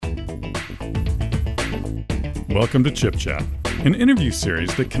Welcome to Chip Chat, an interview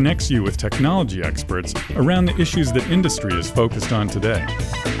series that connects you with technology experts around the issues that industry is focused on today.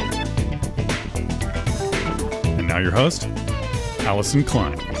 And now your host, Allison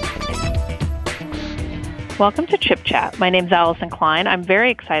Klein. Welcome to Chip Chat. My name is Allison Klein. I'm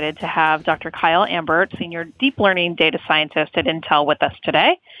very excited to have Dr. Kyle Ambert, Senior Deep Learning Data Scientist at Intel with us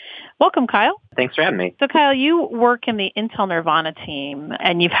today. Welcome, Kyle. Thanks for having me. So, Kyle, you work in the Intel Nervana team,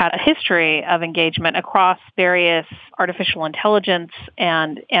 and you've had a history of engagement across various artificial intelligence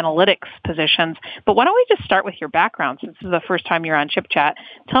and analytics positions. But why don't we just start with your background, since this is the first time you're on Chip Chat.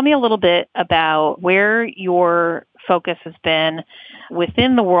 Tell me a little bit about where your focus has been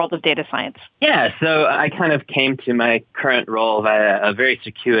within the world of data science. Yeah, so I kind of came to my current role via a very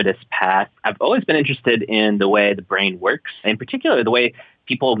circuitous path. I've always been interested in the way the brain works, in particular the way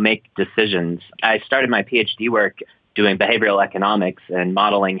people make decisions. I started my PhD work doing behavioral economics and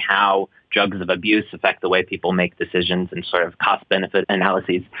modeling how drugs of abuse affect the way people make decisions and sort of cost-benefit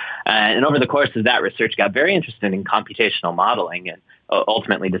analyses. And over the course of that research, got very interested in computational modeling and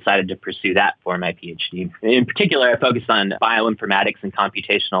ultimately decided to pursue that for my PhD. In particular, I focused on bioinformatics and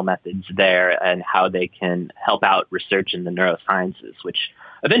computational methods there and how they can help out research in the neurosciences, which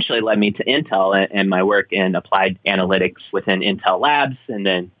eventually led me to Intel and my work in applied analytics within Intel Labs and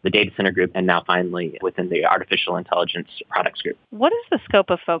then the data center group, and now finally within the artificial intelligence products group. What is the scope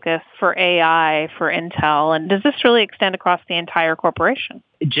of focus for AI for Intel, and does this really extend across the entire corporation?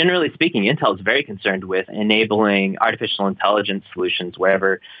 Generally speaking, Intel is very concerned with enabling artificial intelligence solutions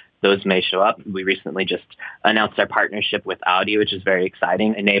wherever those may show up. We recently just announced our partnership with Audi, which is very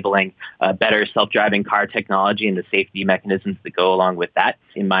exciting, enabling better self-driving car technology and the safety mechanisms that go along with that.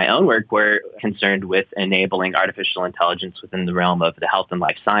 In my own work, we're concerned with enabling artificial intelligence within the realm of the health and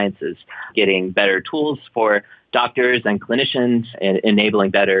life sciences, getting better tools for doctors and clinicians, and enabling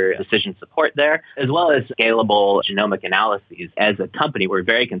better decision support there, as well as scalable genomic analyses. As a company, we're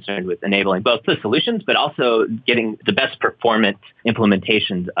very concerned with enabling both the solutions, but also getting the best performant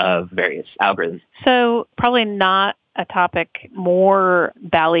implementations of various algorithms. So probably not a topic more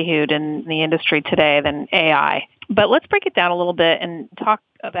ballyhooed in the industry today than AI. But let's break it down a little bit and talk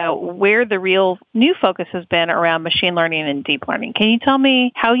about where the real new focus has been around machine learning and deep learning. Can you tell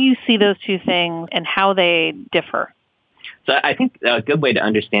me how you see those two things and how they differ? So I think a good way to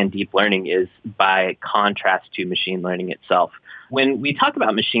understand deep learning is by contrast to machine learning itself. When we talk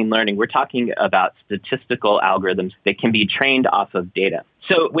about machine learning, we're talking about statistical algorithms that can be trained off of data.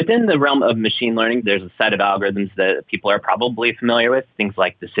 So within the realm of machine learning, there's a set of algorithms that people are probably familiar with, things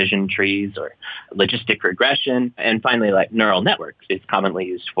like decision trees or logistic regression, and finally, like neural networks is commonly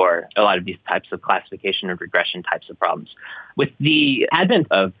used for a lot of these types of classification and regression types of problems. With the advent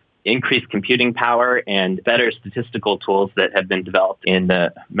of increased computing power and better statistical tools that have been developed in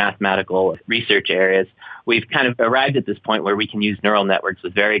the mathematical research areas, we've kind of arrived at this point where we can use neural networks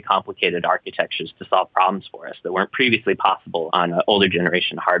with very complicated architectures to solve problems for us that weren't previously possible on older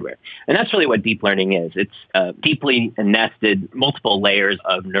generation hardware. And that's really what deep learning is. It's deeply nested, multiple layers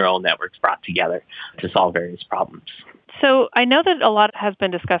of neural networks brought together to solve various problems. So I know that a lot has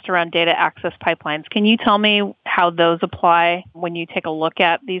been discussed around data access pipelines. Can you tell me how those apply when you take a look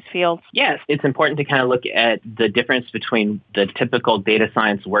at these fields? Yes, it's important to kind of look at the difference between the typical data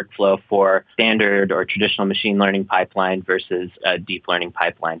science workflow for standard or traditional machine learning pipeline versus a deep learning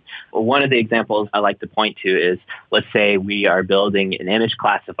pipeline. One of the examples I like to point to is, let's say we are building an image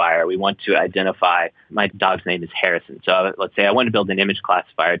classifier. We want to identify, my dog's name is Harrison. So let's say I want to build an image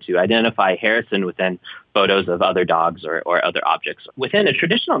classifier to identify Harrison within photos of other dogs or other objects. Within a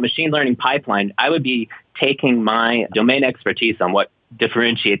traditional machine learning pipeline, I would be taking my domain expertise on what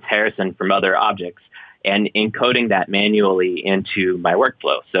differentiates Harrison from other objects and encoding that manually into my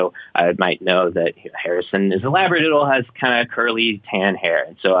workflow. So I might know that Harrison is a Labradoodle, has kind of curly tan hair.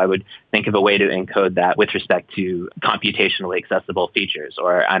 And so I would think of a way to encode that with respect to computationally accessible features.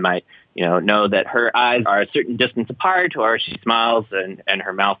 Or I might know that her eyes are a certain distance apart, or she smiles and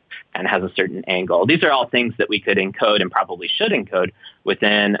her mouth and has a certain angle. These are all things that we could encode and probably should encode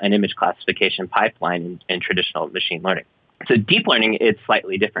within an image classification pipeline in traditional machine learning. So deep learning, it's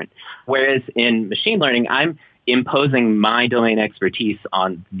slightly different. Whereas in machine learning, I'm imposing my domain expertise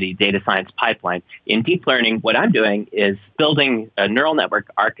on the data science pipeline. In deep learning, what I'm doing is building a neural network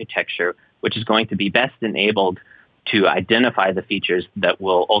architecture, which is going to be best enabled to identify the features that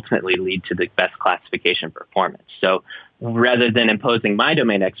will ultimately lead to the best classification performance. So rather than imposing my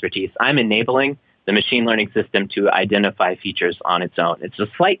domain expertise, I'm enabling the machine learning system to identify features on its own. It's a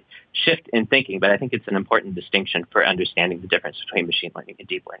slight shift in thinking, but I think it's an important distinction for understanding the difference between machine learning and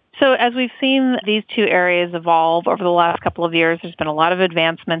deep learning. So as we've seen these two areas evolve over the last couple of years, there's been a lot of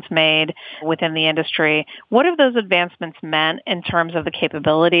advancements made within the industry. What have those advancements meant in terms of the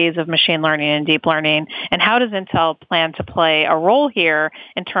capabilities of machine learning and deep learning, and how does Intel plan to play a role here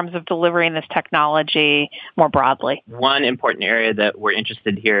in terms of delivering this technology more broadly? One important area that we're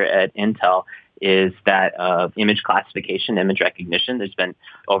interested here at Intel is that of image classification, image recognition. There's been,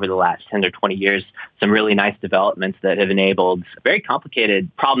 over the last 10 or 20 years, some really nice developments that have enabled very complicated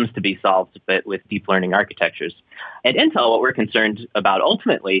problems to be solved, but with deep learning architectures. At Intel, what we're concerned about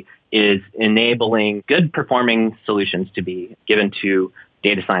ultimately is enabling good performing solutions to be given to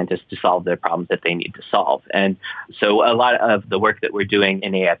data scientists to solve their problems that they need to solve. And so a lot of the work that we're doing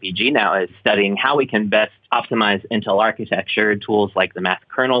in AIPG now is studying how we can best optimize Intel architecture, tools like the math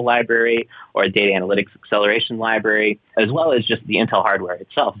kernel library or data analytics acceleration library, as well as just the Intel hardware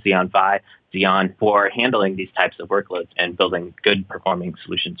itself, Xeon Phi, Xeon, for handling these types of workloads and building good performing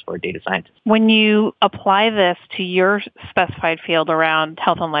solutions for data scientists. When you apply this to your specified field around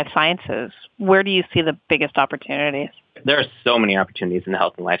health and life sciences, where do you see the biggest opportunities? There are so many opportunities in the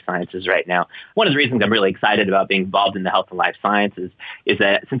health and life sciences right now. One of the reasons I'm really excited about being involved in the health and life sciences is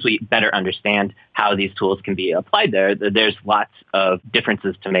that since we better understand how these tools can be applied there, there's lots of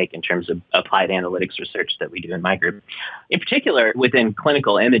differences to make in terms of applied analytics research that we do in my group. In particular, within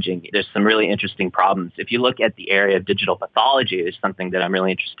clinical imaging, there's some really interesting problems. If you look at the area of digital pathology, there's something that I'm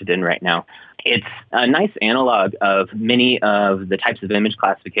really interested in right now. It's a nice analog of many of the types of image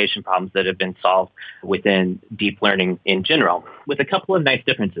classification problems that have been solved within deep learning in general, with a couple of nice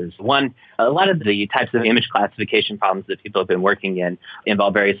differences. One, a lot of the types of image classification problems that people have been working in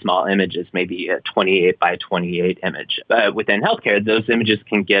involve very small images, maybe a 28 by 28 image. Within healthcare, those images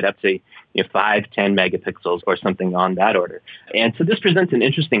can get up to 5, 10 megapixels or something on that order. And so this presents an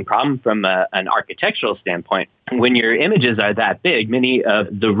interesting problem from an architectural standpoint. When your images are that big, many of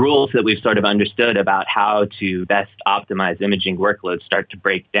the rules that we've sort of understood about how to best optimize imaging workloads start to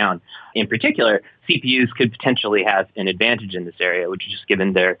break down. In particular, CPUs could potentially have an advantage in this area, which is just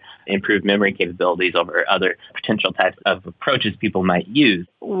given their improved memory capabilities over other potential types of approaches people might use.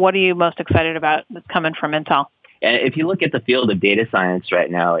 What are you most excited about that's coming from Intel? If you look at the field of data science right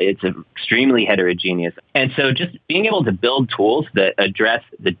now, it's extremely heterogeneous. And so just being able to build tools that address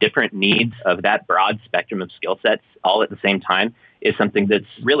the different needs of that broad spectrum of skill sets all at the same time is something that's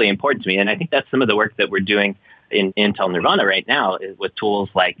really important to me. And I think that's some of the work that we're doing in Intel Nervana right now is with tools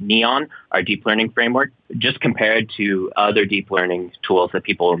like Neon, our deep learning framework. Just compared to other deep learning tools that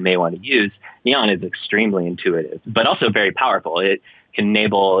people may want to use, Neon is extremely intuitive, but also very powerful. It can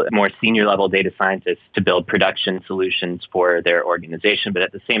enable more senior level data scientists to build production solutions for their organization, but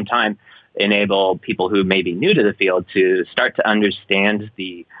at the same time, enable people who may be new to the field to start to understand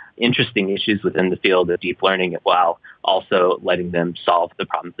the interesting issues within the field of deep learning while also letting them solve the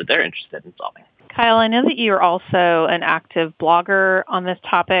problems that they're interested in solving. Kyle, I know that you're also an active blogger on this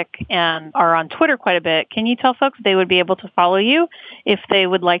topic and are on Twitter quite a bit. Can you tell folks they would be able to follow you if they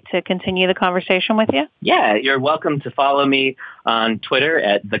would like to continue the conversation with you? Yeah, you're welcome to follow me on Twitter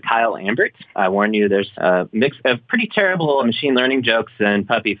at the Kyle Ambert. I warn you, there's a mix of pretty terrible machine learning jokes and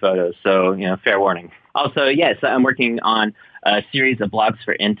puppy photos, so fair warning. Also, yes, I'm working on a series of blogs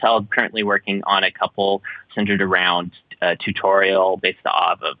for Intel. I'm currently working on a couple centered around a tutorial based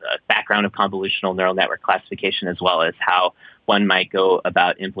off of the background of convolutional neural network classification, as well as how one might go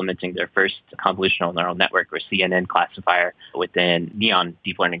about implementing their first convolutional neural network or CNN classifier within Neon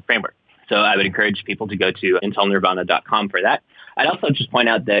deep learning framework. So I would encourage people to go to intelnervana.com for that. I'd also just point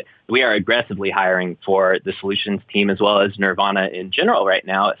out that we are aggressively hiring for the solutions team as well as Nervana in general right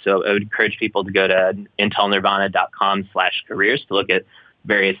now. So I would encourage people to go to intelnervana.com/careers to look at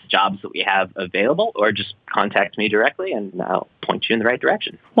various jobs that we have available, or just contact me directly and I'll point you in the right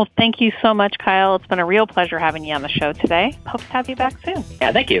direction. Well, thank you so much, Kyle. It's been a real pleasure having you on the show today. Hope to have you back soon.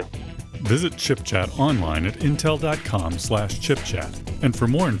 Yeah, thank you. Visit ChipChat online at intel.com/chipchat. And for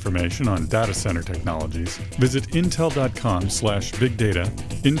more information on data center technologies, visit intel.com/bigdata,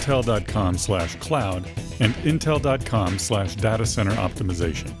 intel.com/cloud, and intel.com/data center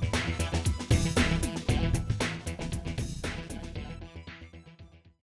optimization.